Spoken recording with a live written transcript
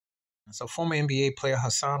So former NBA player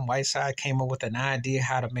Hassan Whiteside came up with an idea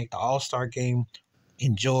how to make the All-Star game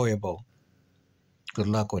enjoyable. Good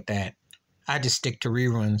luck with that. I just stick to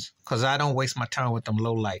reruns because I don't waste my time with them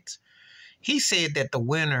lowlights. He said that the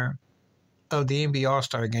winner of the NBA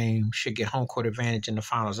All-Star game should get home court advantage in the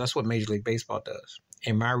finals. That's what Major League Baseball does.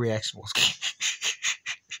 And my reaction was,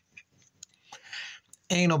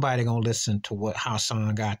 ain't nobody going to listen to what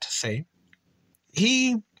Hassan got to say.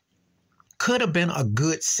 He could have been a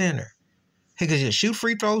good center. He could just shoot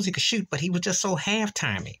free throws. He could shoot, but he was just so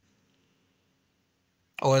half-timey.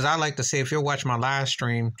 Or as I like to say, if you'll watch my live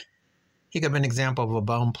stream, he could have been an example of a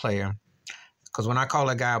bum player. Because when I call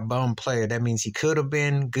a guy a bum player, that means he could have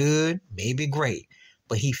been good, maybe great.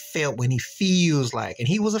 But he felt when he feels like, and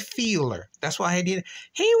he was a feeler. That's why he did it.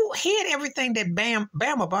 He had everything that Bam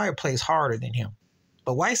Adebayo plays harder than him.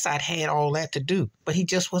 But Whiteside had all that to do. But he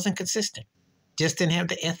just wasn't consistent. Just didn't have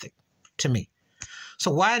the ethic to me.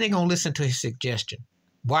 So why are they going to listen to his suggestion?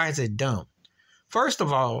 Why is it dumb? First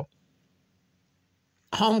of all,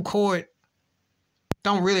 home court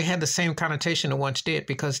don't really have the same connotation it once did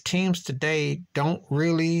because teams today don't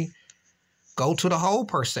really go to the hole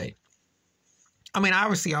per se. I mean,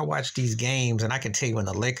 obviously I watch these games and I can tell you when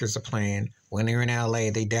the Lakers are playing, when they're in LA,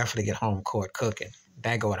 they definitely get home court cooking.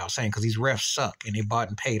 That go without saying because these refs suck and they bought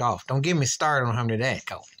and paid off. Don't get me started on how many that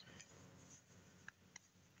go.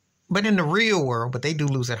 But in the real world, but they do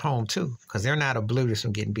lose at home too because they're not oblivious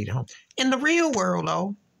from getting beat at home. In the real world,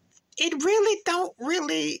 though, it really don't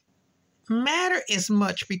really matter as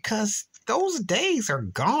much because those days are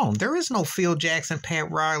gone. There is no Phil Jackson, Pat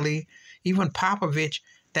Riley, even Popovich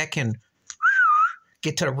that can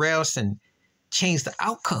get to the refs and change the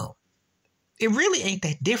outcome. It really ain't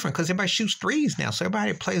that different because everybody shoots threes now. So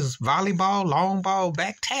everybody plays volleyball, long ball,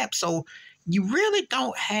 back tap. So you really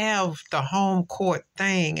don't have the home court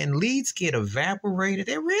thing and leads get evaporated.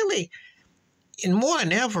 They really, and more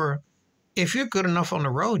than ever, if you're good enough on the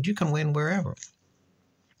road, you can win wherever.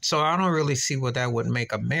 So I don't really see what that would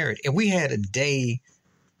make a merit. If we had a day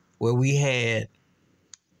where we had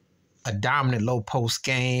a dominant low post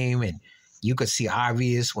game and you could see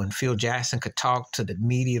obvious when Phil Jackson could talk to the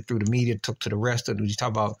media through the media, took to the rest of it. You talk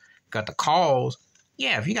about got the calls.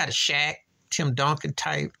 Yeah, if you got a Shaq, Tim Duncan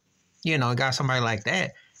type, got somebody like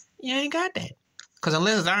that, you ain't got that. Because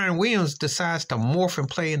unless Zion Williams decides to morph and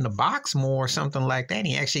play in the box more or something like that,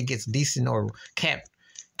 he actually gets decent, or Cat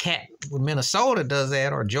with Minnesota does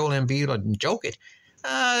that, or Joel Embiid or Jokic,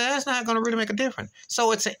 that's not going to really make a difference.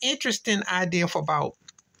 So it's an interesting idea for about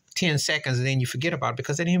 10 seconds, and then you forget about it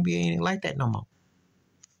because the NBA ain't like that no more.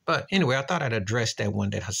 But anyway, I thought I'd address that one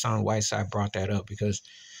that Hassan Whiteside brought that up because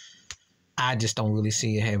I just don't really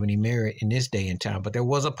see it have any merit in this day and time. But there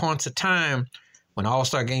was a point of time when the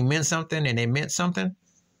All-Star game meant something and it meant something.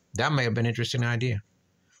 That may have been an interesting idea.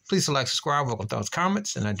 Please select subscribe, welcome thoughts,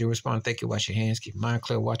 comments, and I do respond. Thank you. Wash your hands, keep your mind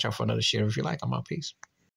clear, watch out for another shit if you like. I'm out. Peace.